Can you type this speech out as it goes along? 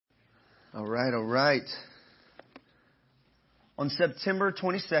All right. On September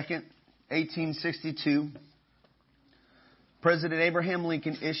 22nd, 1862, President Abraham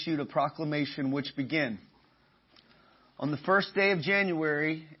Lincoln issued a proclamation which began, on the first day of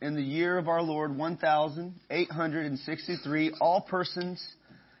January in the year of our Lord 1863, all persons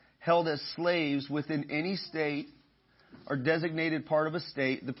held as slaves within any state or designated part of a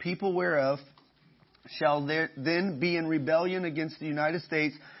state, the people whereof shall then be in rebellion against the United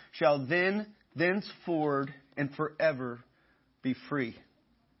States, shall thenceforward and forever be free.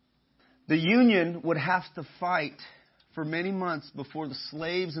 The Union would have to fight for many months before the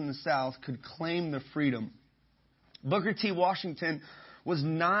slaves in the South could claim their freedom. Booker T. Washington was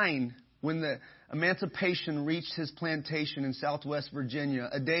 9 when the emancipation reached his plantation in Southwest Virginia,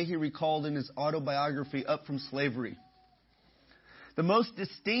 a day he recalled in his autobiography, Up from Slavery. The most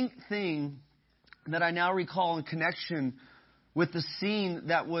distinct thing that I now recall in connection with the scene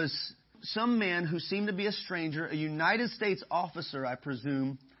that was some man who seemed to be a stranger, a United States officer, I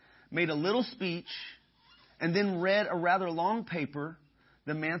presume, made a little speech and then read a rather long paper,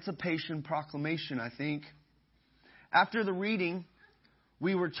 the Emancipation Proclamation, I think. After the reading,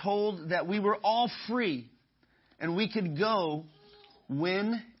 we were told that we were all free and we could go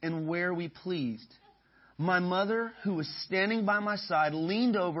when and where we pleased. My mother, who was standing by my side,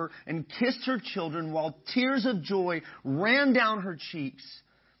 leaned over and kissed her children while tears of joy ran down her cheeks.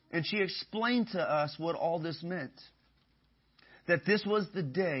 And she explained to us what all this meant. That this was the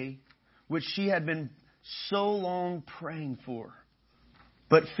day which she had been so long praying for,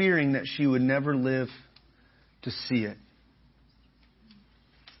 but fearing that she would never live to see it.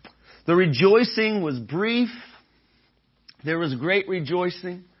 The rejoicing was brief. There was great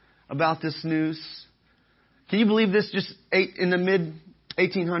rejoicing about this news. Can you believe this? Just in the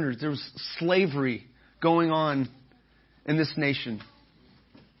mid-1800s, there was slavery going on in this nation.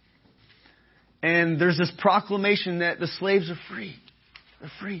 And there's this proclamation that the slaves are free.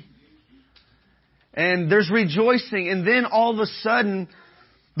 They're free. And there's rejoicing. And then all of a sudden,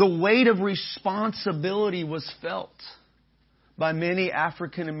 the weight of responsibility was felt by many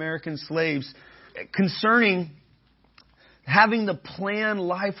African American slaves concerning having to plan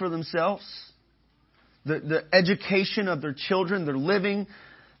life for themselves. The education of their children, their living,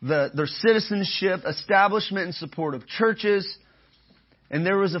 their citizenship, establishment and support of churches. And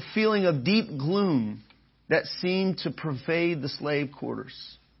there was a feeling of deep gloom that seemed to pervade the slave quarters.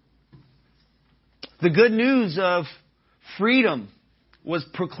 The good news of freedom was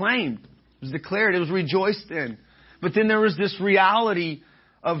proclaimed, was declared, it was rejoiced in. But then there was this reality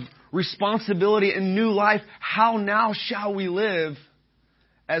of responsibility and new life. How now shall we live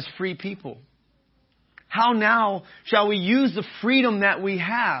as free people? How now shall we use the freedom that we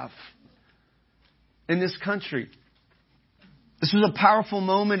have in this country? This was a powerful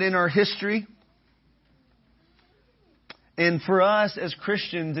moment in our history. And for us as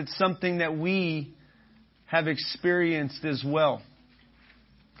Christians, it's something that we have experienced as well.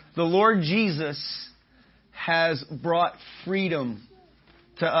 The Lord Jesus has brought freedom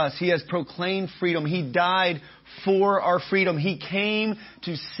to us. He has proclaimed freedom. He died for our freedom. He came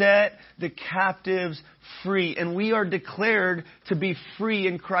to set the captives free. And we are declared to be free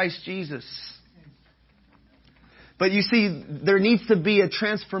in Christ Jesus. But you see, there needs to be a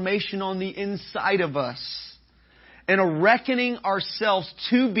transformation on the inside of us. And a reckoning ourselves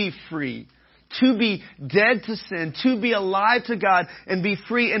to be free. To be dead to sin. To be alive to God and be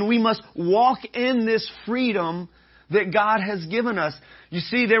free. And we must walk in this freedom that God has given us. You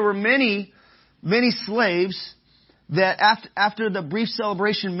see, there were many slaves that after the brief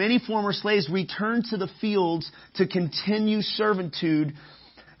celebration, many former slaves returned to the fields to continue servitude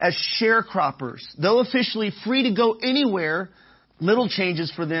as sharecroppers. Though officially free to go anywhere, little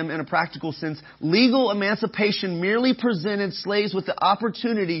changes for them in a practical sense. Legal emancipation merely presented slaves with the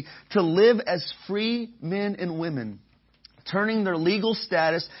opportunity to live as free men and women, turning their legal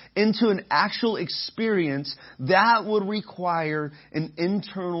status into an actual experience that would require an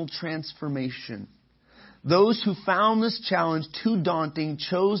internal transformation. Those who found this challenge too daunting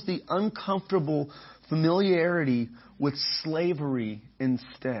chose the uncomfortable familiarity with slavery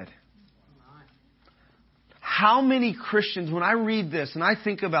instead. How many Christians, when I read this and I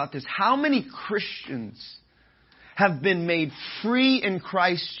think about this, how many Christians have been made free in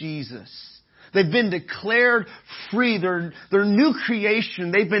Christ Jesus? They've been declared free. They're new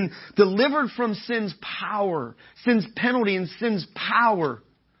creation. They've been delivered from sin's power, sin's penalty and sin's power.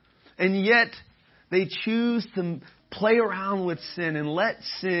 And yet they choose to play around with sin and let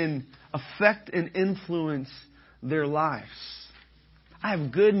sin affect and influence their lives. I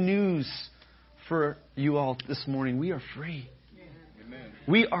have good news for you all this morning. We are free. Amen.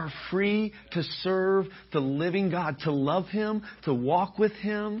 We are free to serve the living God, to love Him, to walk with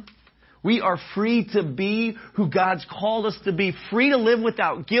Him. We are free to be who God's called us to be, free to live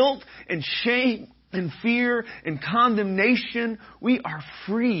without guilt and shame and fear and condemnation. We are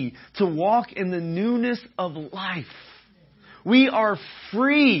free to walk in the newness of life. We are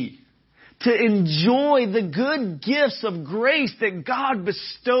free to enjoy the good gifts of grace that God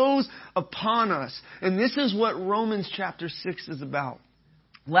bestows upon us. And this is what Romans chapter 6 is about.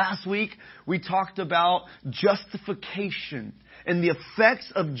 Last week, we talked about justification and the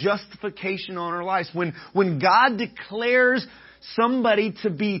effects of justification on our lives. When God declares somebody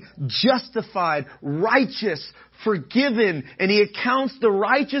to be justified, righteous, forgiven, and He accounts the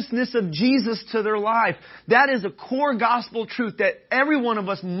righteousness of Jesus to their life, that is a core gospel truth that every one of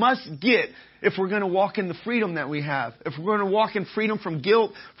us must get if we're going to walk in the freedom that we have. If we're going to walk in freedom from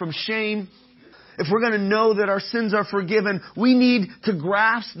guilt, from shame, if we're going to know that our sins are forgiven, we need to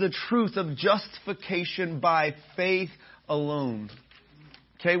grasp the truth of justification by faith alone.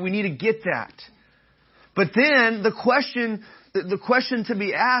 Okay, we need to get that. But then the question to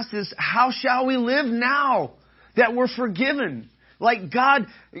be asked is, how shall we live now that we're forgiven? Like God,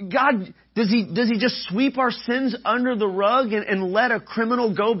 does He just sweep our sins under the rug and let a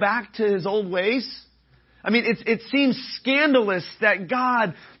criminal go back to his old ways? I mean, it seems scandalous that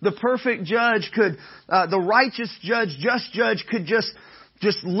God, the perfect judge, the righteous judge, just judge, could just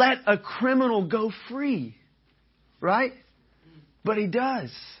let a criminal go free. Right? But He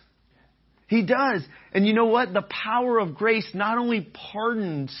does. He does. And you know what? The power of grace not only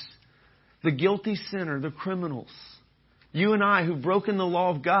pardons the guilty sinner, the criminals, you and I who've broken the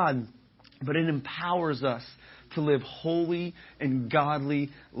law of God, but it empowers us to live holy and godly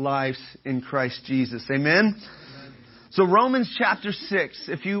lives in Christ Jesus. Amen? So Romans chapter 6,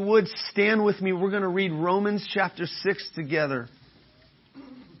 if you would stand with me, we're going to read Romans chapter 6 together.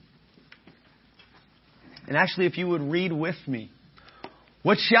 And actually, if you would read with me.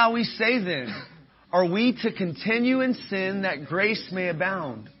 What shall we say then? Are we to continue in sin that grace may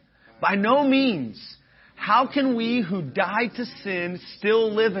abound? By no means. How can we who died to sin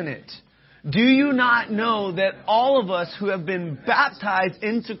still live in it? Do you not know that all of us who have been baptized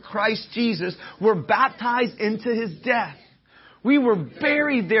into Christ Jesus were baptized into His death? We were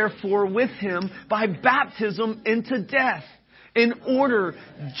buried therefore with Him by baptism into death, in order,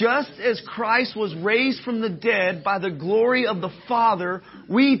 just as Christ was raised from the dead by the glory of the Father,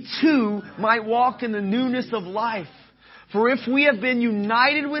 we too might walk in the newness of life. For if we have been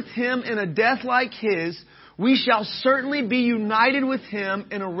united with Him in a death like His, we shall certainly be united with Him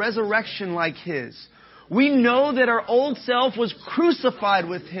in a resurrection like His. We know that our old self was crucified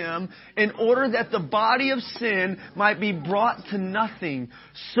with Him in order that the body of sin might be brought to nothing,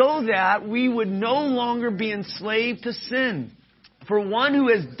 so that we would no longer be enslaved to sin. For one who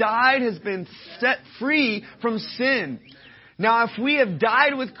has died has been set free from sin. Now, if we have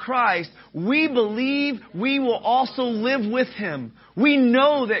died with Christ, we believe we will also live with Him. We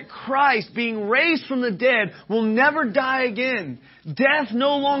know that Christ, being raised from the dead, will never die again. Death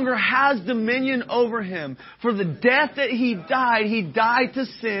no longer has dominion over Him. For the death that He died to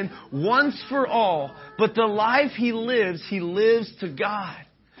sin once for all. But the life He lives to God.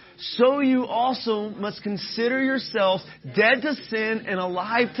 So you also must consider yourselves dead to sin and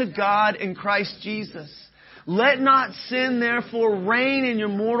alive to God in Christ Jesus. Let not sin therefore reign in your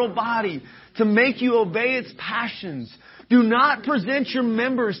mortal body to make you obey its passions. Do not present your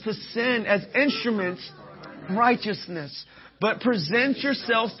members to sin as instruments of righteousness, but present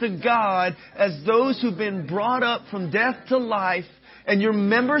yourselves to God as those who've been brought up from death to life, and your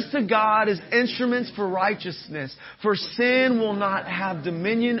members to God as instruments for righteousness. For sin will not have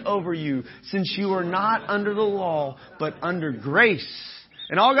dominion over you, since you are not under the law, but under grace.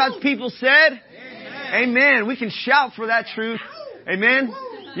 And all God's people said, Amen. Amen. We can shout for that truth. Amen.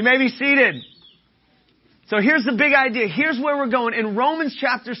 You may be seated. So here's the big idea. Here's where we're going. In Romans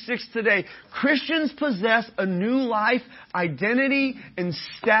chapter 6 today, Christians possess a new life, identity, and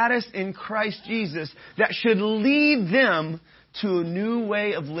status in Christ Jesus that should lead them to a new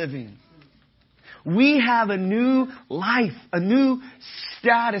way of living. We have a new life, a new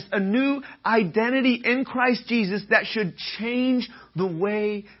status, a new identity in Christ Jesus that should change the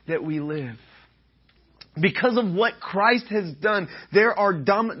way that we live. Because of what Christ has done, there are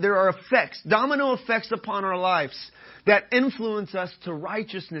effects, domino effects upon our lives that influence us to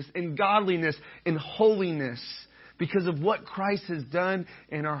righteousness and godliness and holiness because of what Christ has done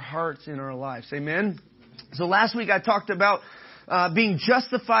in our hearts, in our lives. Amen? So last week I talked about being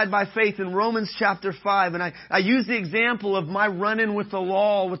justified by faith in Romans chapter 5. And I used the example of my run-in with the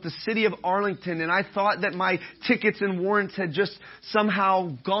law with the city of Arlington. And I thought that my tickets and warrants had just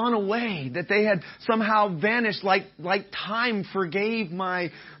somehow gone away, that they had somehow vanished, like time forgave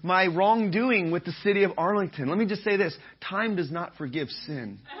my wrongdoing with the city of Arlington. Let me just say this. Time does not forgive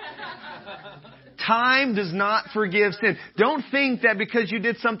sin. Time does not forgive sin. Don't think that because you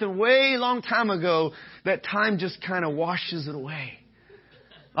did something way long time ago, that time just kind of washes it away.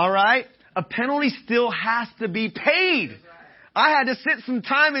 All right? A penalty still has to be paid. I had to sit some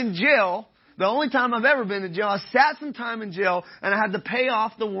time in jail. The only time I've ever been in jail, I sat some time in jail, and I had to pay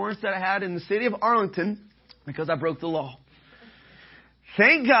off the warrants that I had in the city of Arlington because I broke the law.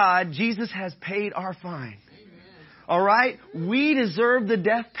 Thank God Jesus has paid our fine. All right? We deserve the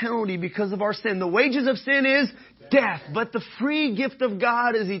death penalty because of our sin. The wages of sin is death, but the free gift of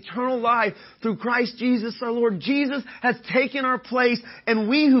God is eternal life through Christ Jesus our Lord. Jesus has taken our place, and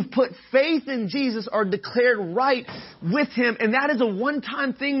we who've put faith in Jesus are declared right with Him. And that is a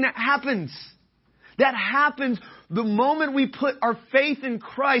one-time thing that happens. That happens the moment we put our faith in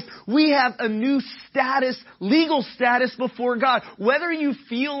Christ. We have a new status, legal status before God. Whether you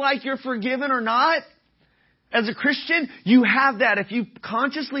feel like you're forgiven or not, as a Christian, you have that. If you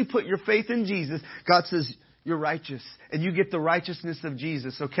consciously put your faith in Jesus, God says you're righteous. And you get the righteousness of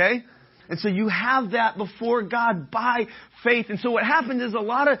Jesus, okay? And so you have that before God by faith. And so what happens is a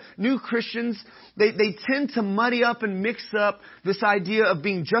lot of new Christians, they tend to muddy up and mix up this idea of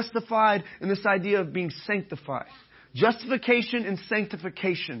being justified and this idea of being sanctified. Justification and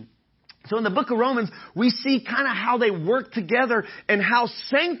sanctification. So in the book of Romans, we see kind of how they work together and how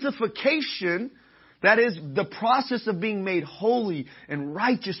sanctification, that is the process of being made holy and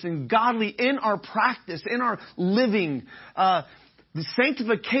righteous and godly in our practice, in our living. The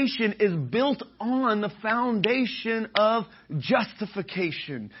sanctification is built on the foundation of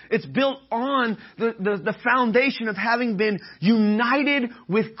justification. It's built on the foundation of having been united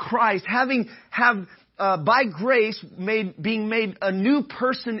with Christ, by grace being made a new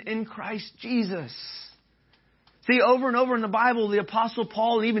person in Christ Jesus. See, over and over in the Bible, the Apostle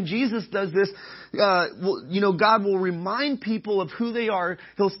Paul and even Jesus does this. God will remind people of who they are.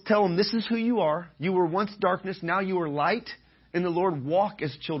 He'll tell them, this is who you are. You were once darkness, now you are light. In the Lord, walk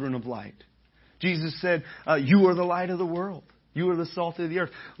as children of light. Jesus said, you are the light of the world. You are the salt of the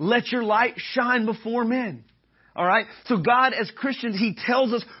earth. Let your light shine before men. All right? So God, as Christians, He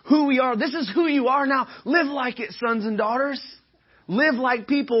tells us who we are. This is who you are now. Live like it, sons and daughters. Live like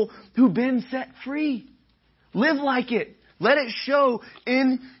people who've been set free. Live like it. Let it show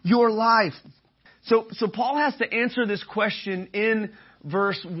in your life. So Paul has to answer this question in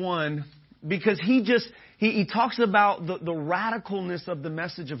verse 1 because he talks about the radicalness of the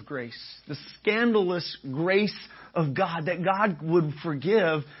message of grace, the scandalous grace of God, that God would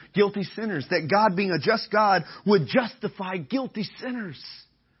forgive guilty sinners, that God, being a just God, would justify guilty sinners.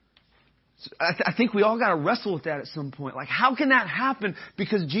 I think we all got to wrestle with that at some point. Like, how can that happen?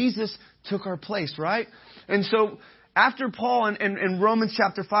 Because Jesus took our place, right? And so after Paul in Romans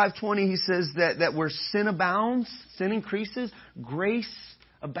chapter 5:20, he says that where sin abounds, sin increases, grace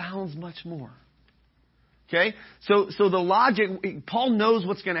abounds much more. Okay? So the logic, Paul knows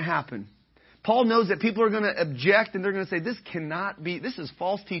what's going to happen. Paul knows that people are going to object and they're going to say, this cannot be, this is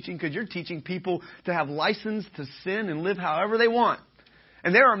false teaching because you're teaching people to have license to sin and live however they want.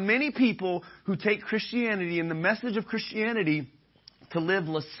 And there are many people who take Christianity and the message of Christianity to live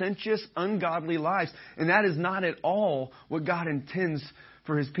licentious, ungodly lives. And that is not at all what God intends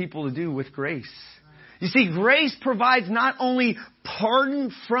for His people to do with grace. You see, grace provides not only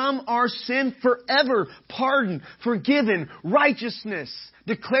pardon from our sin forever, pardon, forgiven, righteousness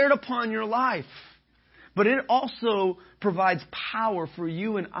declared upon your life, but it also provides power for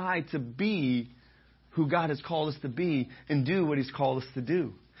you and I to be who God has called us to be and do what He's called us to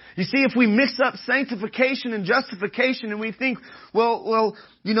do. You see, if we mix up sanctification and justification and we think,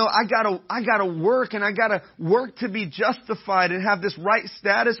 I gotta work and I gotta work to be justified and have this right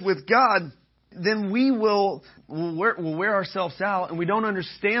status with God, then we will wear ourselves out and we don't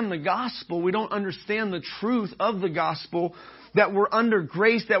understand the gospel. We don't understand the truth of the gospel, that we're under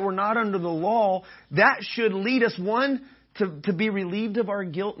grace, that we're not under the law. That should lead us, one, to be relieved of our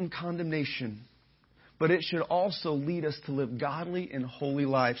guilt and condemnation. But it should also lead us to live godly and holy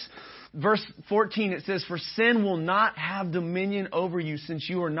lives. Verse 14, it says, for sin will not have dominion over you, since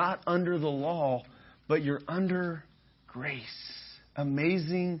you are not under the law, but you're under grace.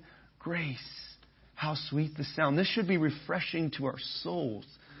 Amazing grace. How sweet the sound. This should be refreshing to our souls,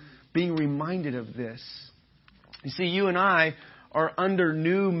 being reminded of this. You see, you and I are under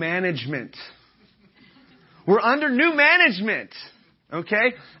new management. We're under new management.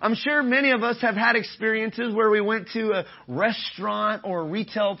 Okay? I'm sure many of us have had experiences where we went to a restaurant or a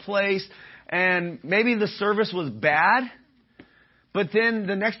retail place and maybe the service was bad, but then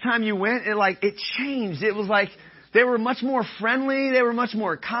the next time you went, it changed. It was like they were much more friendly. They were much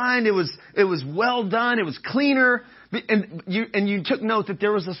more kind. It was well done. It was cleaner. And you took note that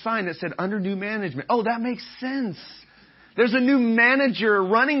there was a sign that said under new management. Oh, that makes sense. There's a new manager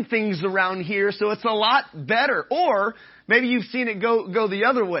running things around here, so it's a lot better. Or maybe you've seen it go the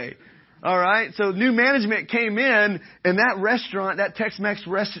other way. All right. So new management came in, and that restaurant, that Tex-Mex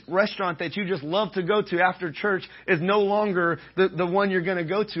restaurant that you just love to go to after church is no longer the one you're going to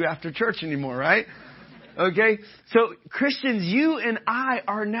go to after church anymore, right? Okay. So Christians, you and I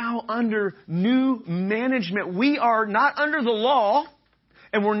are now under new management. We are not under the law,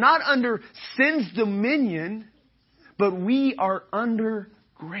 and we're not under sin's dominion, but we are under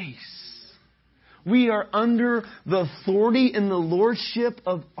grace. We are under the authority and the lordship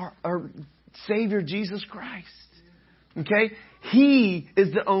of our Savior, Jesus Christ. Okay? He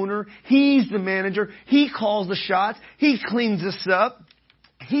is the owner. He's the manager. He calls the shots. He cleans us up.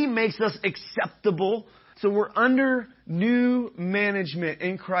 He makes us acceptable. So we're under new management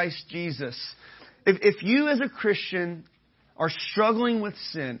in Christ Jesus. If you as a Christian are struggling with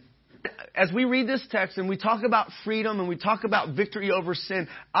sin, as we read this text and we talk about freedom and we talk about victory over sin,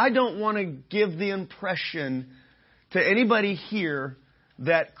 I don't want to give the impression to anybody here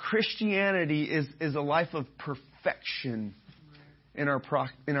that Christianity is a life of perfection in our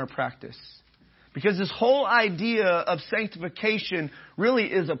practice. Because this whole idea of sanctification really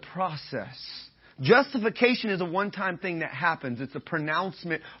is a process. Justification is a one-time thing that happens. It's a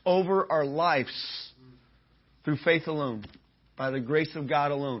pronouncement over our lives through faith alone, by the grace of God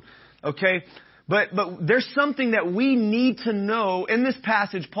alone. Okay? But there's something that we need to know. In this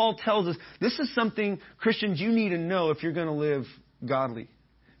passage, Paul tells us this is something, Christians, you need to know if you're going to live godly.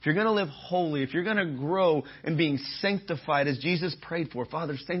 If you're going to live holy, if you're going to grow in being sanctified as Jesus prayed for.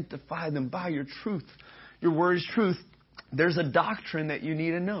 Father, sanctify them by your truth. Your word is truth. There's a doctrine that you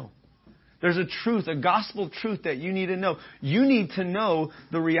need to know. There's a truth, a gospel truth that you need to know. You need to know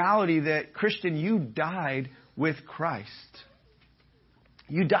the reality that, Christian, you died with Christ.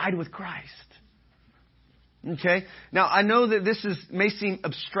 You died with Christ. Okay? Now, I know that this may seem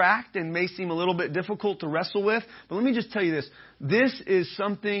abstract and may seem a little bit difficult to wrestle with, but let me just tell you this. This is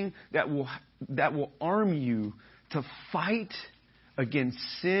something that will arm you to fight against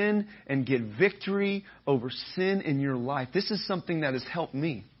sin and get victory over sin in your life. This is something that has helped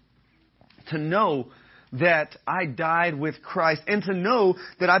me to know that I died with Christ and to know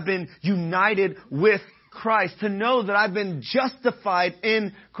that I've been united with Christ, to know that I've been justified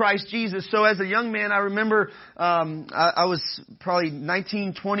in Christ Jesus. So as a young man, I remember I was probably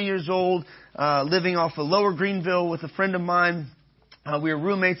 19, 20 years old, living off of Lower Greenville with a friend of mine. We were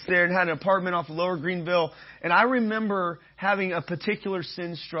roommates there and had an apartment off of Lower Greenville. And I remember having a particular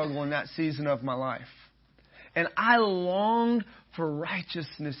sin struggle in that season of my life. And I longed for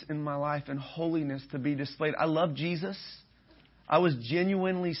righteousness in my life and holiness to be displayed. I love Jesus. I was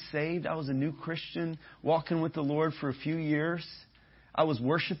genuinely saved. I was a new Christian walking with the Lord for a few years. I was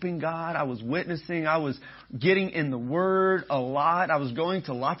worshiping God. I was witnessing. I was getting in the Word a lot. I was going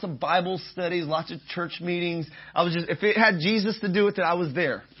to lots of Bible studies, lots of church meetings. If it had Jesus to do with it, I was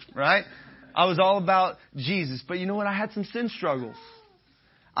there, right? I was all about Jesus. But you know what? I had some sin struggles.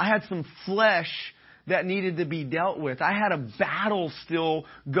 I had some flesh that needed to be dealt with. I had a battle still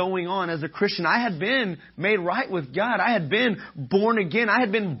going on as a Christian. I had been made right with God. I had been born again. I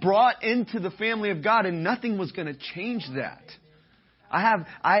had been brought into the family of God, and nothing was going to change that.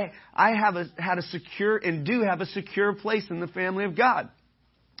 I had a secure and do have a secure place in the family of God.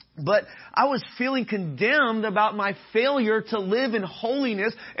 But I was feeling condemned about my failure to live in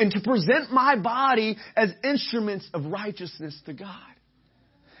holiness and to present my body as instruments of righteousness to God.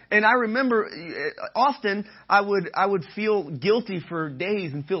 And I remember often I would feel guilty for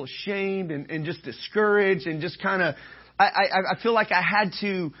days and feel ashamed and just discouraged and just kind of, I feel like I had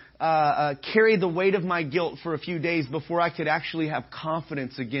to carry the weight of my guilt for a few days before I could actually have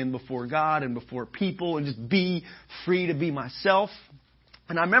confidence again before God and before people and just be free to be myself.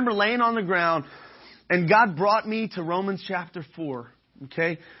 And I remember laying on the ground and God brought me to Romans chapter 4,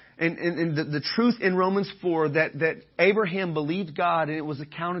 okay? And the truth in Romans 4 that Abraham believed God and it was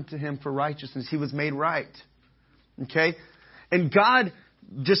accounted to him for righteousness. He was made right. Okay? And God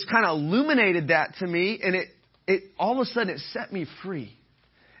just kind of illuminated that to me, and it all of a sudden it set me free.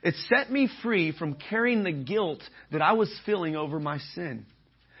 It set me free from carrying the guilt that I was feeling over my sin.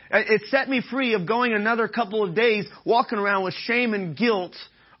 It set me free of going another couple of days walking around with shame and guilt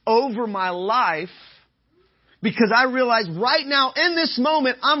over my life Because I realize right now, in this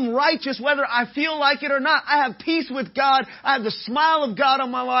moment, I'm righteous whether I feel like it or not. I have peace with God. I have the smile of God on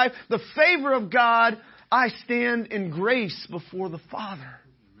my life, the favor of God. I stand in grace before the Father.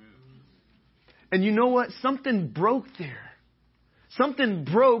 And you know what? Something broke there. Something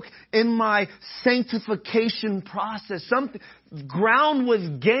broke in my sanctification process. Ground was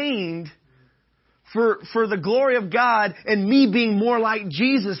gained for the glory of God and me being more like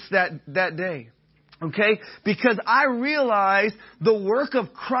Jesus that day. Okay? Because I realized the work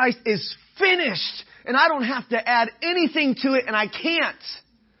of Christ is finished and I don't have to add anything to it, and I can't.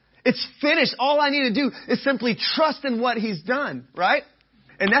 It's finished. All I need to do is simply trust in what He's done, right?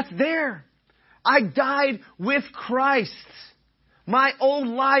 And that's there. I died with Christ. My old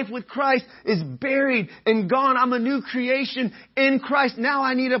life with Christ is buried and gone. I'm a new creation in Christ. Now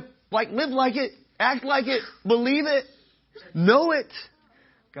I need to live like it, act like it, believe it, know it.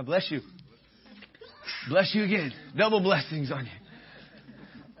 God bless you. Bless you again. Double blessings on you.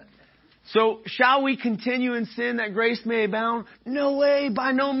 So, shall we continue in sin that grace may abound? No way,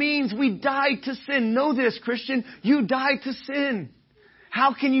 by no means. We died to sin. Know this, Christian. You died to sin.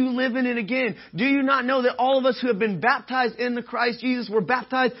 How can you live in it again? Do you not know that all of us who have been baptized in the Christ Jesus were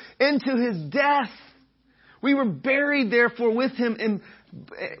baptized into His death? We were buried, therefore, with Him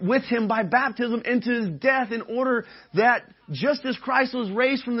by baptism into His death, in order that just as Christ was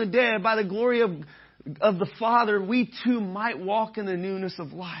raised from the dead by the glory of the Father, we too might walk in the newness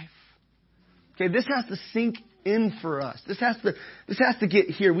of life. Okay, this has to sink in for us. This has to get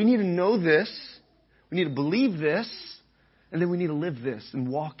here. We need to know this. We need to believe this. And then we need to live this and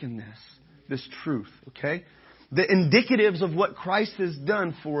walk in this truth. Okay? The indicatives of what Christ has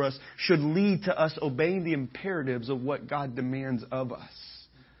done for us should lead to us obeying the imperatives of what God demands of us.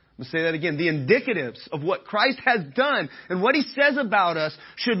 I'm going to say that again. The indicatives of what Christ has done and what He says about us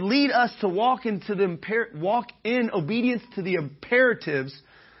should lead us to walk in obedience to the imperatives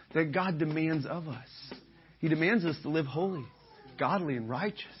that God demands of us. He demands us to live holy, godly, and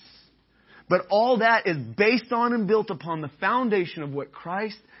righteous. But all that is based on and built upon the foundation of what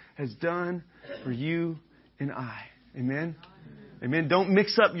Christ has done for you and I. Amen? Amen. Don't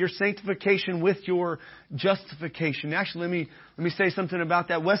mix up your sanctification with your justification. Actually, let me say something about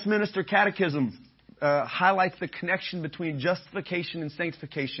that. Westminster Catechism highlights the connection between justification and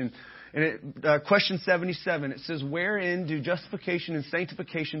sanctification. And question 77, it says, wherein do justification and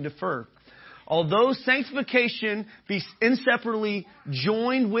sanctification differ? Although sanctification be inseparably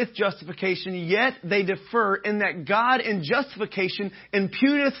joined with justification, yet they differ in that God in justification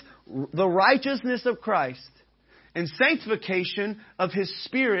imputeth the righteousness of Christ, and sanctification of His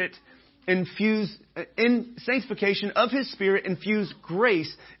Spirit infuse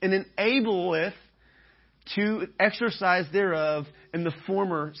grace, and enableth to exercise thereof. And the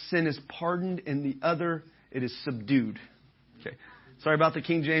former sin is pardoned, and the other it is subdued. Okay. Sorry about the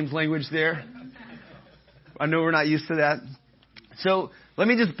King James language there. I know we're not used to that. So let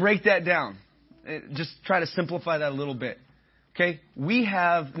me just break that down. Just try to simplify that a little bit. Okay? We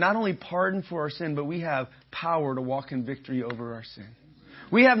have not only pardon for our sin, but we have power to walk in victory over our sin.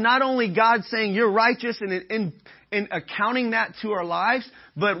 We have not only God saying you're righteous and in accounting that to our lives,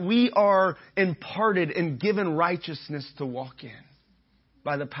 but we are imparted and given righteousness to walk in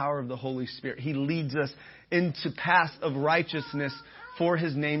by the power of the Holy Spirit. He leads us into paths of righteousness for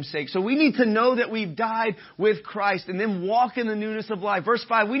His name's sake. So we need to know that we've died with Christ and then walk in the newness of life. Verse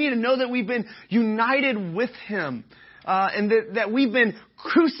 5, we need to know that we've been united with Him. And that we've been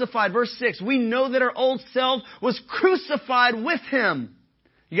crucified. Verse 6, we know that our old self was crucified with Him.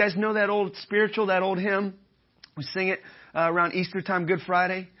 You guys know that old spiritual, that old hymn? We sing it around Easter time, Good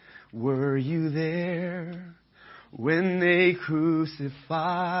Friday. Were you there when they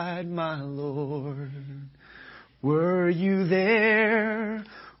crucified my Lord? Were you there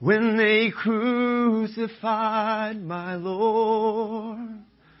when they crucified my Lord?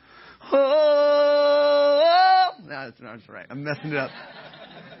 Oh, no, that's not right. I'm messing it up.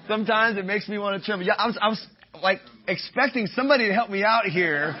 Sometimes it makes me want to tremble. Yeah, I was like expecting somebody to help me out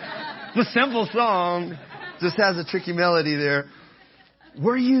here. It's a simple song. Just has a tricky melody there.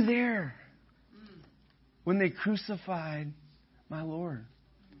 Were you there when they crucified my Lord?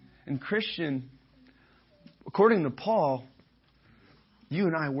 And Christian, according to Paul, you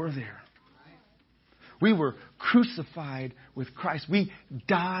and I were there. We were crucified with Christ. We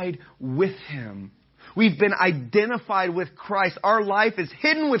died with Him. We've been identified with Christ. Our life is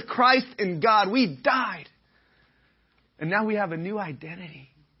hidden with Christ in God. We died. And now we have a new identity.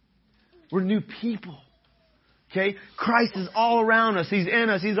 We're new people. Okay? Christ is all around us. He's in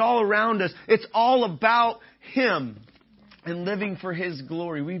us. He's all around us. It's all about Him and living for His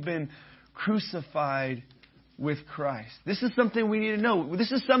glory. We've been crucified with Christ. This is something we need to know.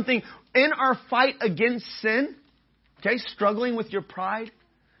 This is something in our fight against sin, okay, struggling with your pride,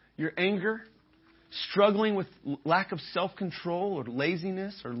 your anger, struggling with lack of self-control or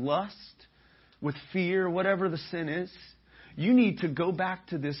laziness or lust, with fear, whatever the sin is. You need to go back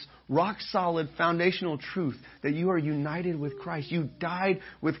to this rock-solid foundational truth that you are united with Christ. You died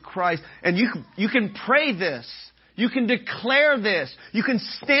with Christ. And you can pray this. You can declare this. You can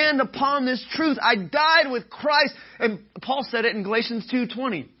stand upon this truth. I died with Christ. And Paul said it in Galatians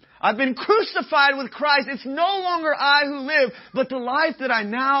 2:20. I've been crucified with Christ. It's no longer I who live, but the life that I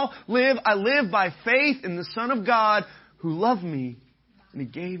now live, I live by faith in the Son of God who loved me and He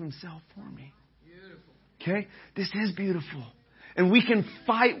gave Himself for me. Okay? This is beautiful. And we can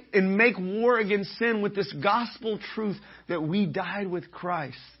fight and make war against sin with this gospel truth that we died with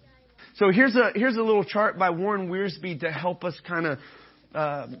Christ. So here's a little chart by Warren Wiersbe to help us kind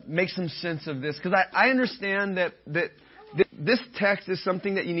of make some sense of this. Because I understand that this text is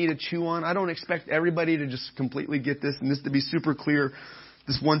something that you need to chew on. I don't expect everybody to just completely get this and this to be super clear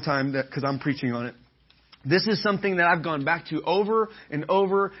this one time because I'm preaching on it. This is something that I've gone back to over and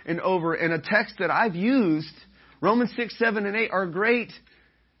over and over. And a text that I've used, Romans 6, 7, and 8, are great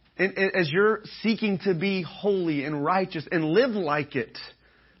as you're seeking to be holy and righteous and live like it.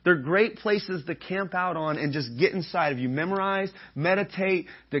 They're great places to camp out on and just get inside of you. Memorize, meditate,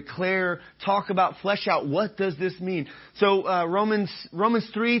 declare, talk about, flesh out. What does this mean? So Romans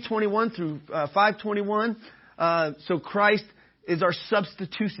 3:21 through 5:21. So Christ is our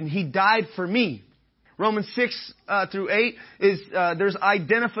substitution. He died for me. Romans 6 through 8 is there's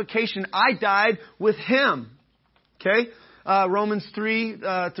identification. I died with Him. Okay. Romans 3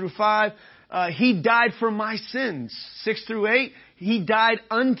 through 5. He died for my sins. 6 through 8, He died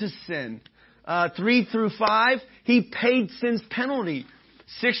unto sin. 3 through 5, He paid sin's penalty.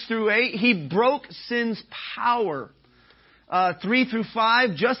 6 through 8, He broke sin's power. 3 through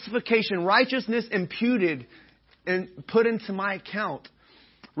 5, justification, righteousness imputed and put into my account.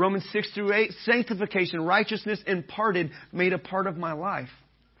 Romans 6 through 8, sanctification, righteousness imparted, made a part of my life.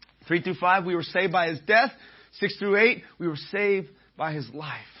 3 through 5, we were saved by His death. 6 through 8, we were saved by His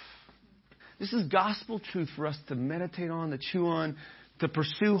life. This is gospel truth for us to meditate on, to chew on, to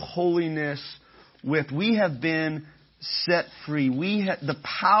pursue holiness with. We have been set free. The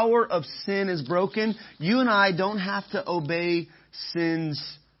power of sin is broken. You and I don't have to obey sin's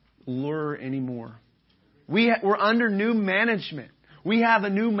lure anymore. We're under new management. We have a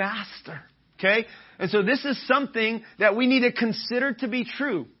new master. Okay? And so this is something that we need to consider to be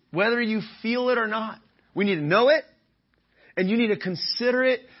true, whether you feel it or not. We need to know it, and you need to consider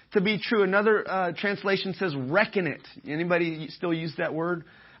it to be true. Another translation says, reckon it. Anybody still use that word?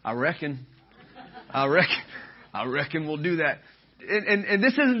 I reckon we'll do that. And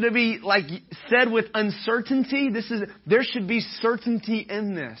this isn't to be like said with uncertainty. There should be certainty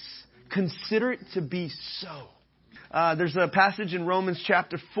in this. Consider it to be so. There's a passage in Romans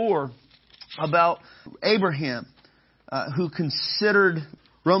chapter 4 about Abraham, who considered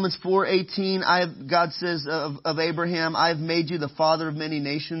Romans 4:18. God says of Abraham, I have made you the father of many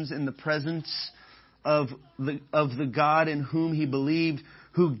nations in the presence of the God in whom he believed,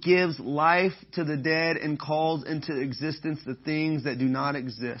 who gives life to the dead and calls into existence the things that do not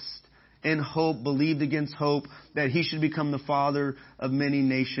exist. In hope, believed against hope, that he should become the father of many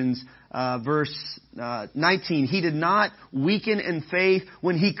nations. Verse 19, he did not weaken in faith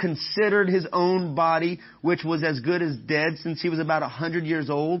when he considered his own body, which was as good as dead since he was about 100 years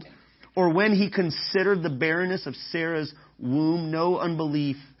old, or when he considered the barrenness of Sarah's womb. No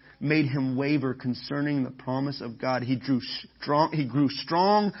unbelief made him waver concerning the promise of God. He grew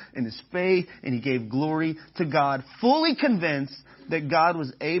strong in his faith, and he gave glory to God, fully convinced that God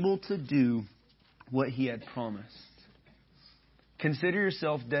was able to do what he had promised. Consider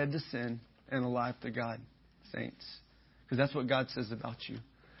yourself dead to sin and alive to God, saints. Because that's what God says about you.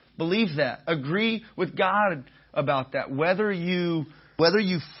 Believe that. Agree with God about that, whether you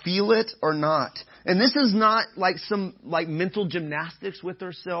feel it or not. And this is not like some mental gymnastics with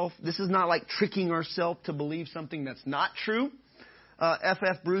ourselves. This is not like tricking ourselves to believe something that's not true.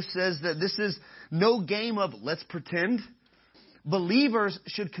 F.F. Bruce says that this is no game of let's pretend. Believers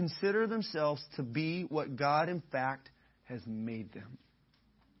should consider themselves to be what God, in fact, has made them.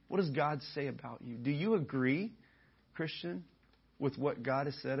 What does God say about you? Do you agree, Christian, with what God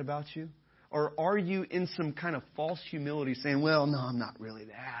has said about you? Or are you in some kind of false humility saying, well, no, I'm not really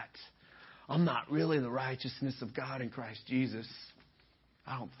that. I'm not really the righteousness of God in Christ Jesus.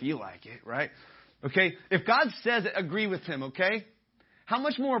 I don't feel like it, right? Okay, if God says it, agree with Him, okay? How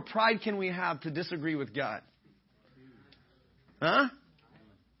much more pride can we have to disagree with God? Huh?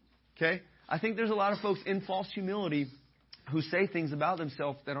 Okay. I think there's a lot of folks in false humility who say things about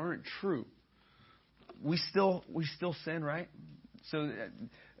themselves that aren't true. We still sin, right? So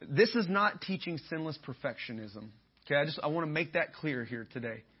this is not teaching sinless perfectionism. Okay, I want to make that clear here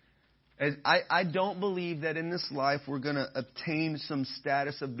today. I don't believe that in this life we're going to obtain some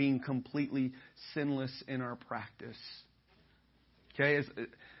status of being completely sinless in our practice. Okay,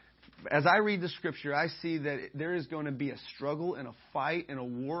 as I read the Scripture, I see that there is going to be a struggle and a fight and a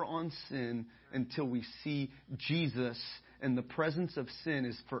war on sin until we see Jesus and the presence of sin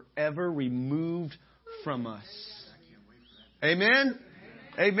is forever removed from us. Amen?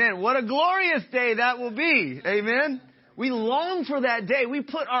 Amen. What a glorious day that will be. Amen. We long for that day. We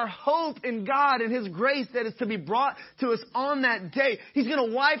put our hope in God and His grace that is to be brought to us on that day. He's going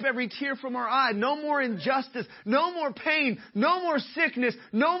to wipe every tear from our eye. No more injustice. No more pain. No more sickness.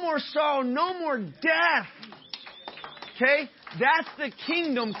 No more sorrow. No more death. Okay? That's the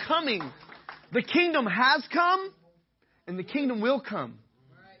kingdom coming. The kingdom has come and the kingdom will come.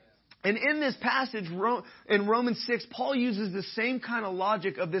 And in this passage, in Romans 6, Paul uses the same kind of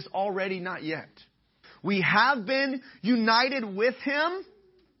logic of this already, not yet. We have been united with Him,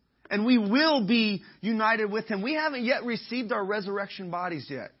 and we will be united with Him. We haven't yet received our resurrection bodies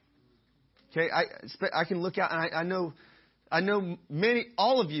yet. Okay, I can look out, and I know many,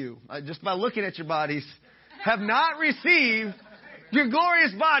 all of you, just by looking at your bodies, have not received your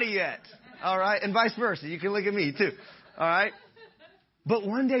glorious body yet. All right, and vice versa. You can look at me too. All right. But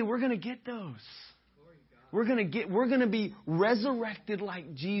one day we're going to get those. We're going to be resurrected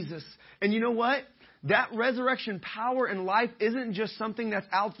like Jesus. And you know what? That resurrection power and life isn't just something that's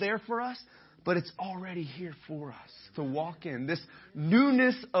out there for us, but it's already here for us to walk in. This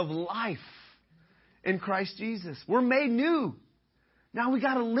newness of life in Christ Jesus. We're made new. Now we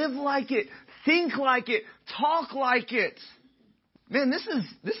got to live like it, think like it, talk like it. Man, this is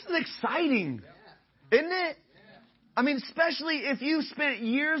exciting, isn't it? I mean, especially if you spent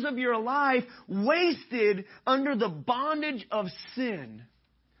years of your life wasted under the bondage of sin.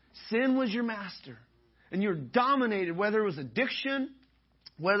 Sin was your master. And you're dominated, whether it was addiction,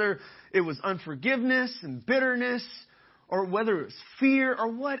 whether it was unforgiveness and bitterness, or whether it was fear,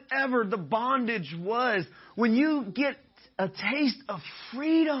 or whatever the bondage was. When you get a taste of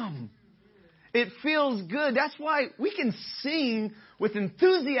freedom, it feels good. That's why we can sing with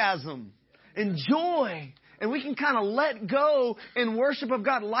enthusiasm and joy. And we can kind of let go in worship of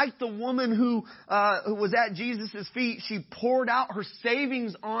God, like the woman who was at Jesus' feet. She poured out her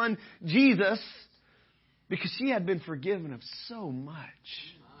savings on Jesus because she had been forgiven of so much.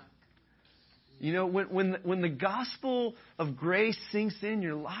 You know, when the gospel of grace sinks in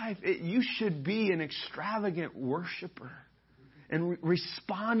your life, you should be an extravagant worshiper and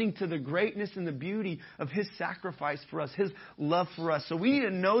responding to the greatness and the beauty of His sacrifice for us, His love for us. So we need to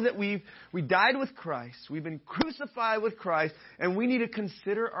know that we died with Christ. We've been crucified with Christ. And we need to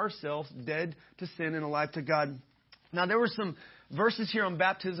consider ourselves dead to sin and alive to God. Now, there were some verses here on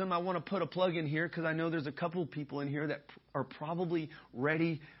baptism. I want to put a plug in here because I know there's a couple of people in here that are probably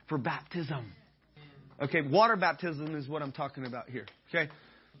ready for baptism. Okay, water baptism is what I'm talking about here. Okay.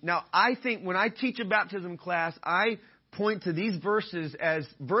 Now, I think when I teach a baptism class, I point to these verses as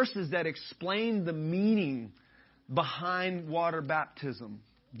verses that explain the meaning behind water baptism.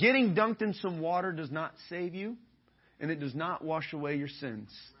 Getting dunked in some water does not save you, and it does not wash away your sins,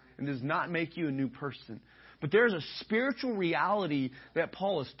 and does not make you a new person. But there's a spiritual reality that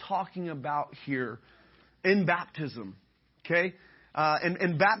Paul is talking about here in baptism. Okay?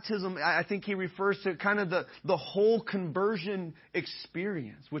 And baptism, I think he refers to kind of the whole conversion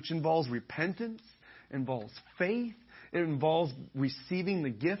experience, which involves repentance, involves faith, it involves receiving the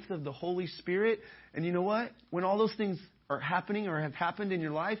gift of the Holy Spirit. And you know what? When all those things are happening or have happened in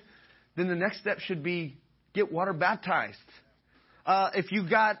your life, then the next step should be get water baptized. If you've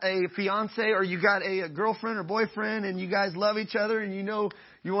got a fiance or you got a girlfriend or boyfriend and you guys love each other and you know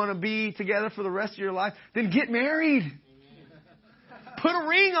you want to be together for the rest of your life, then get married. Put a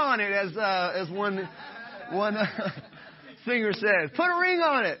ring on it, as one singer says. Put a ring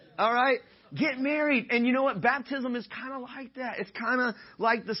on it. All right. Get married. And you know what? Baptism is kind of like that. It's kind of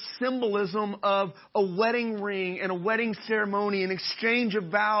like the symbolism of a wedding ring and a wedding ceremony, an exchange of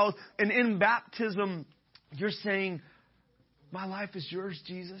vows. And in baptism, you're saying, my life is yours,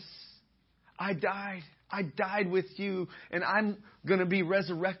 Jesus. I died. I died with you, and I'm going to be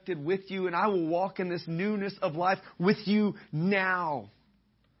resurrected with you, and I will walk in this newness of life with you now.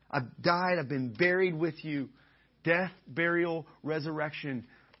 I've died. I've been buried with you. Death, burial, resurrection.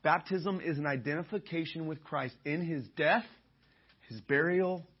 Baptism is an identification with Christ in His death, His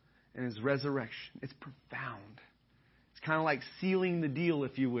burial, and His resurrection. It's profound. It's It's kind of like sealing the deal,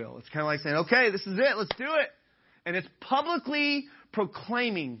 if you will. It's kind of like saying, okay, this is it. Let's do it. And it's publicly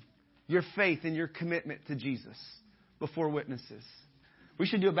proclaiming your faith and your commitment to Jesus before witnesses. We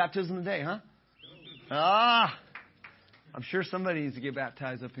should do a baptism today, huh? I'm sure somebody needs to get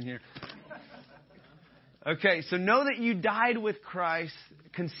baptized up in here. Okay, so know that you died with Christ.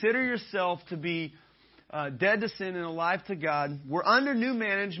 Consider yourself to be dead to sin and alive to God. We're under new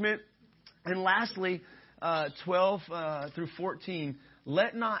management. And lastly, 12 through 14,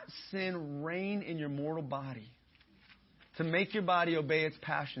 let not sin reign in your mortal body, to make your body obey its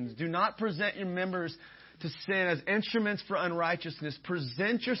passions. Do not present your members to sin as instruments for unrighteousness.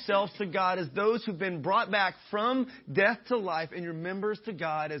 Present yourselves to God as those who've been brought back from death to life, and your members to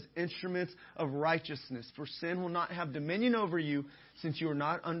God as instruments of righteousness. For sin will not have dominion over you, since you are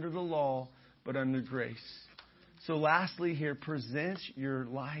not under the law, but under grace. So lastly here, present your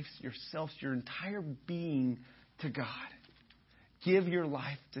lives, yourselves, your entire being to God. Give your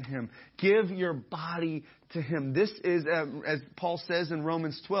life to Him. Give your body to Him. This is, as Paul says in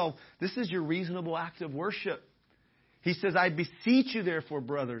Romans 12, this is your reasonable act of worship. He says, I beseech you therefore,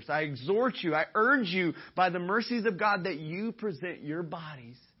 brothers, I exhort you, I urge you by the mercies of God that you present your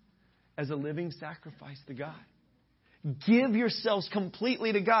bodies as a living sacrifice to God. Give yourselves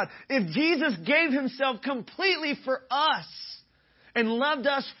completely to God. If Jesus gave Himself completely for us and loved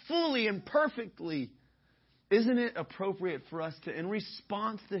us fully and perfectly, isn't it appropriate for us to, in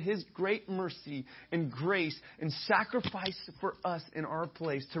response to His great mercy and grace and sacrifice for us in our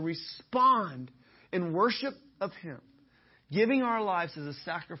place, to respond in worship of Him, giving our lives as a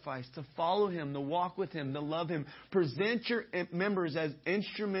sacrifice, to follow Him, to walk with Him, to love Him. Present your members as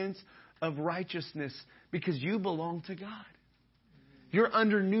instruments of righteousness because you belong to God. You're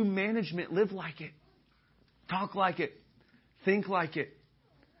under new management. Live like it. Talk like it. Think like it.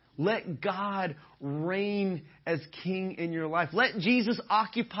 Let God reign as King in your life. Let Jesus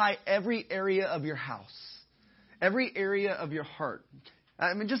occupy every area of your house, every area of your heart.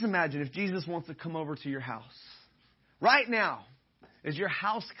 I mean, just imagine if Jesus wants to come over to your house. Right now, is your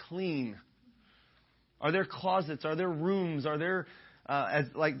house clean? Are there closets? Are there rooms? Are there,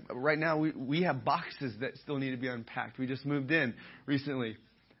 like right now, we have boxes that still need to be unpacked. We just moved in recently.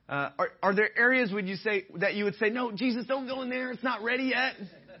 Are there areas would you would say, no, Jesus, don't go in there. It's not ready yet.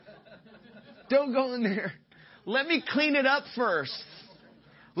 Don't go in there. Let me clean it up first.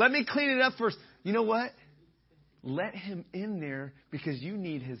 Let me clean it up first. You know what? Let Him in there because you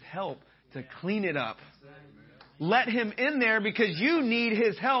need His help to clean it up. Let Him in there because you need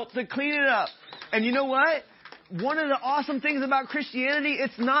His help to clean it up. And you know what? One of the awesome things about Christianity,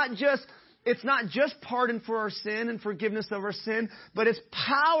 it's not just pardon for our sin and forgiveness of our sin, but it's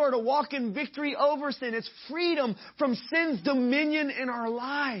power to walk in victory over sin. It's freedom from sin's dominion in our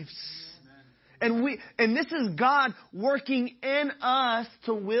lives. And this is God working in us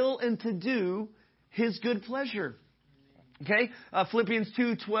to will and to do His good pleasure. Okay? Philippians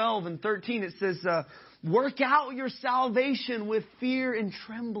 2:12 and 13, it says, work out your salvation with fear and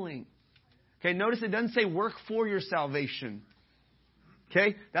trembling. Okay, notice it doesn't say work for your salvation.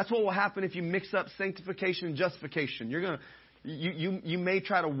 Okay? That's what will happen if you mix up sanctification and justification. You may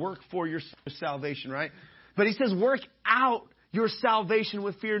try to work for your salvation, right? But he says work out your salvation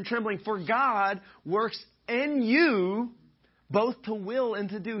with fear and trembling, for God works in you both to will and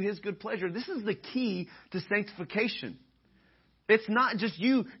to do His good pleasure. This is the key to sanctification. It's not just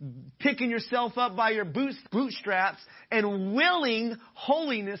you picking yourself up by your bootstraps and willing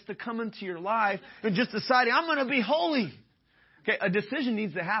holiness to come into your life and just deciding, I'm going to be holy. Okay, a decision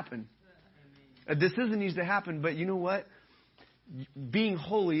needs to happen. A decision needs to happen, but you know what? Being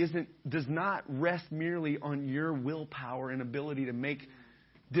holy does not rest merely on your willpower and ability to make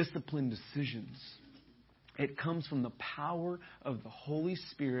disciplined decisions. It comes from the power of the Holy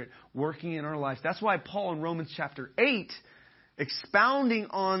Spirit working in our lives. That's why Paul in Romans chapter 8, expounding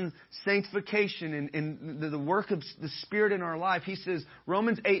on sanctification and the work of the Spirit in our life, he says,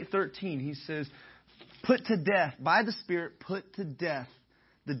 Romans 8:13, he says, put to death, by the Spirit, put to death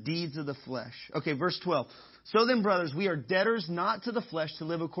the deeds of the flesh. Okay, verse 12. So then, brothers, we are debtors not to the flesh to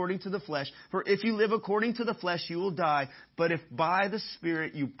live according to the flesh. For if you live according to the flesh, you will die. But if by the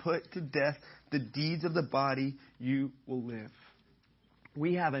Spirit you put to death the deeds of the body, you will live.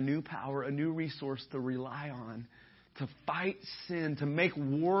 We have a new power, a new resource to rely on, to fight sin, to make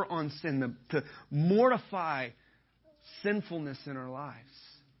war on sin, to mortify sinfulness in our lives.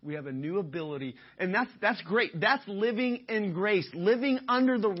 We have a new ability. And that's great. That's living in grace. Living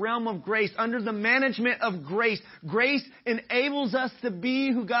under the realm of grace. Under the management of grace. Grace enables us to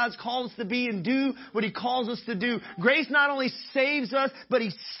be who God's called us to be and do what He calls us to do. Grace not only saves us, but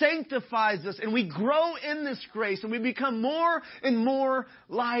He sanctifies us. And we grow in this grace. And we become more and more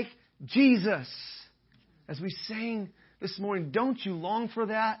like Jesus. As we sang this morning, don't you long for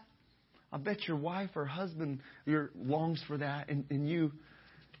that? I bet your wife or husband longs for that in you.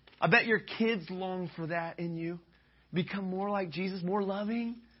 I bet your kids long for that in you. Become more like Jesus, more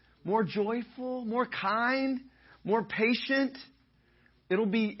loving, more joyful, more kind, more patient. It'll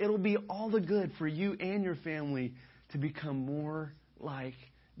be all the good for you and your family to become more like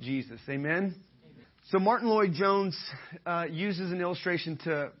Jesus. Amen? So Martin Lloyd-Jones uses an illustration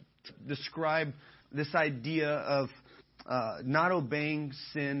to describe this idea of not obeying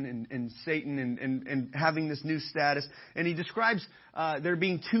sin and Satan and having this new status. And he describes there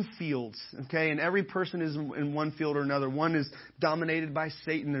being two fields, okay? And every person is in one field or another. One is dominated by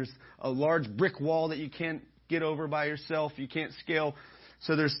Satan. There's a large brick wall that you can't get over by yourself. You can't scale.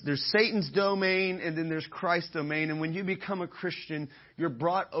 So there's Satan's domain, and then there's Christ's domain. And when you become a Christian, you're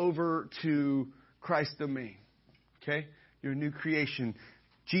brought over to Christ's domain, okay? You're a new creation.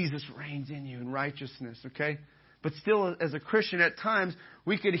 Jesus reigns in you in righteousness, okay? But still, as a Christian, at times,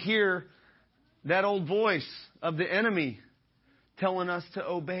 we could hear that old voice of the enemy telling us to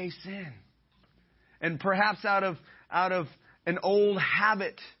obey sin. And perhaps out of an old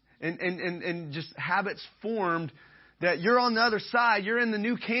habit and just habits formed that you're on the other side, you're in the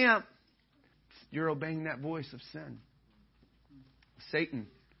new camp, you're obeying that voice of sin. Satan.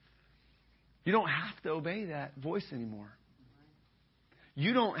 You don't have to obey that voice anymore.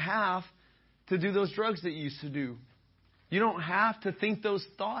 You don't have to do those drugs that you used to do. You don't have to think those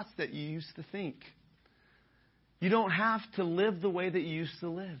thoughts that you used to think. You don't have to live the way that you used to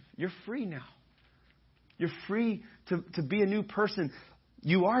live. You're free now. You're free to be a new person.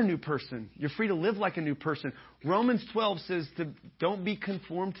 You are a new person. You're free to live like a new person. Romans 12 says don't be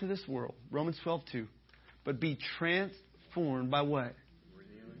conformed to this world. Romans 12:2. But be transformed by what?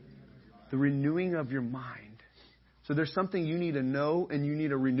 The renewing of your mind. So there's something you need to know and you need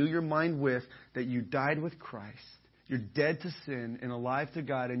to renew your mind with, that you died with Christ. You're dead to sin and alive to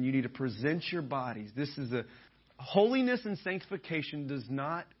God, and you need to present your bodies. This is holiness and sanctification does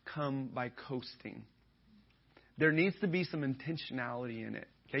not come by coasting. There needs to be some intentionality in it.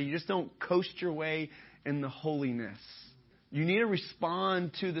 Okay, you just don't coast your way in the holiness. You need to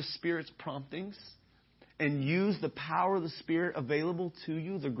respond to the Spirit's promptings and use the power of the Spirit available to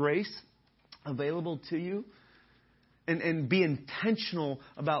you, the grace available to you. And be intentional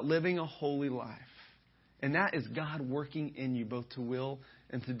about living a holy life. And that is God working in you both to will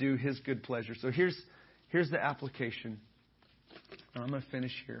and to do His good pleasure. So here's the application. I'm going to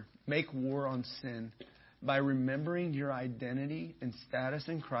finish here. Make war on sin by remembering your identity and status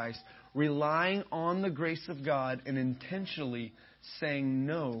in Christ, relying on the grace of God, and intentionally saying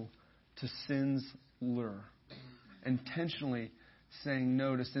no to sin's lure. Intentionally saying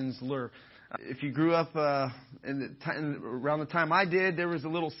no to sin's lure. If you grew up around the time I did, there was a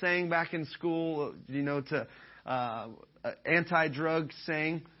little saying back in school, anti-drug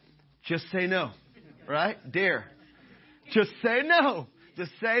saying, just say no, right? Dare. Just say no.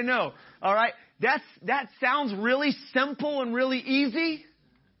 Just say no. All right? That sounds really simple and really easy,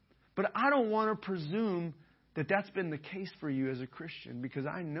 but I don't want to presume that that's been the case for you as a Christian, because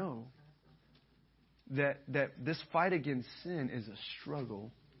I know that this fight against sin is a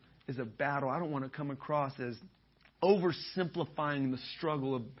struggle. Is a battle. I don't want to come across as oversimplifying the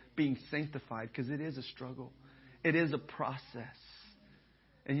struggle of being sanctified, because it is a struggle. It is a process.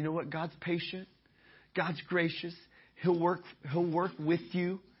 And you know what? God's patient. God's gracious. He'll work with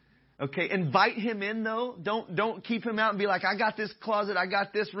you. Okay, invite Him in though. Don't keep Him out and be like, I got this closet, I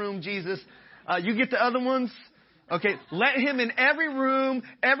got this room, Jesus. You get the other ones. Okay, let Him in every room,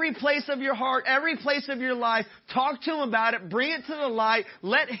 every place of your heart, every place of your life. Talk to Him about it. Bring it to the light.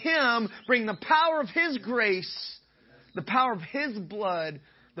 Let Him bring the power of His grace, the power of His blood,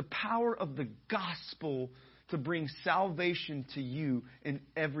 the power of the gospel to bring salvation to you in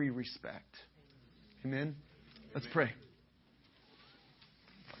every respect. Amen? Let's pray.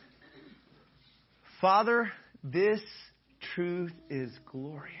 Father, this truth is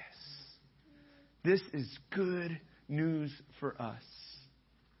glorious. This is good news for us.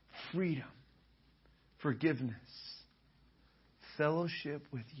 Freedom, forgiveness, fellowship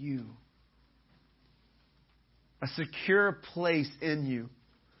with you, a secure place in you,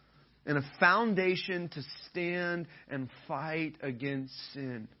 and a foundation to stand and fight against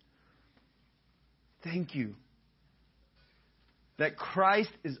sin. Thank you that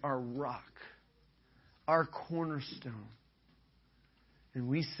Christ is our rock, our cornerstone. And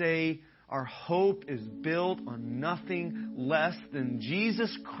we say our hope is built on nothing less than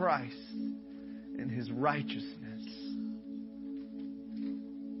Jesus Christ and His righteousness.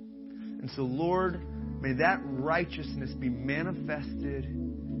 And so, Lord, may that righteousness be manifested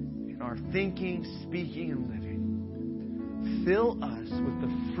in our thinking, speaking, and living. Fill us with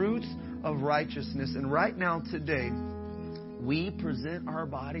the fruits of righteousness. And right now, today, we present our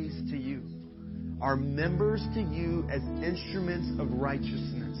bodies to you, our members to you as instruments of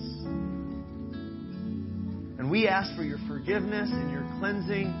righteousness. And we ask for your forgiveness and your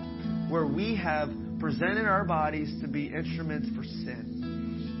cleansing where we have presented our bodies to be instruments for sin.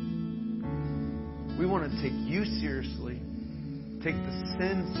 We want to take you seriously, take the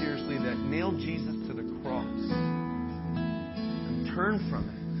sin seriously that nailed Jesus to the cross, and turn from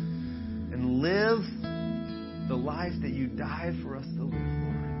it and live the life that you died for us to live,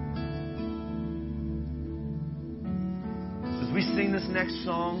 Lord. As we sing this next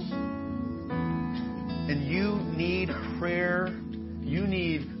song, and you need prayer, you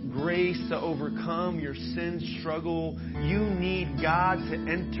need grace to overcome your sin struggle, you need God to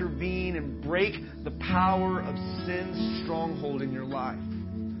intervene and break the power of sin's stronghold in your life,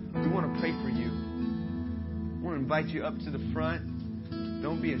 we want to pray for you. I want to invite you up to the front.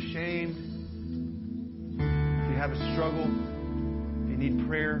 Don't be ashamed. If you have a struggle, if you need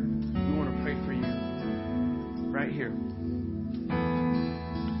prayer, we want to pray for you right here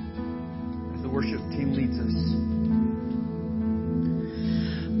as the worship team leads us.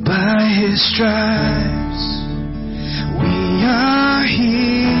 By His stripes we are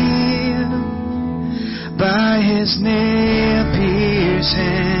healed. By His nail-pierced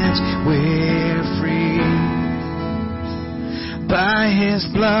hands we're free. By His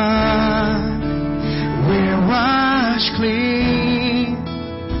blood we're washed clean.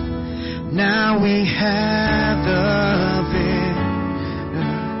 Now we have the victory.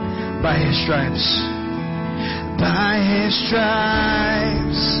 By His stripes. By His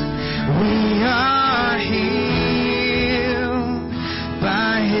stripes we are healed.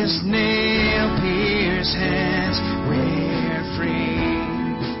 By His nail-pierced hands we're free.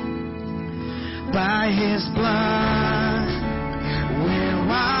 By His blood we're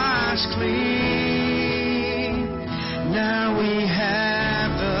washed clean. Now we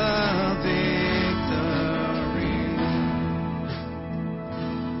have the victory.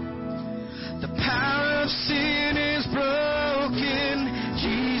 The power of sin is broken.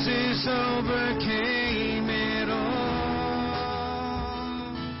 Jesus overcame.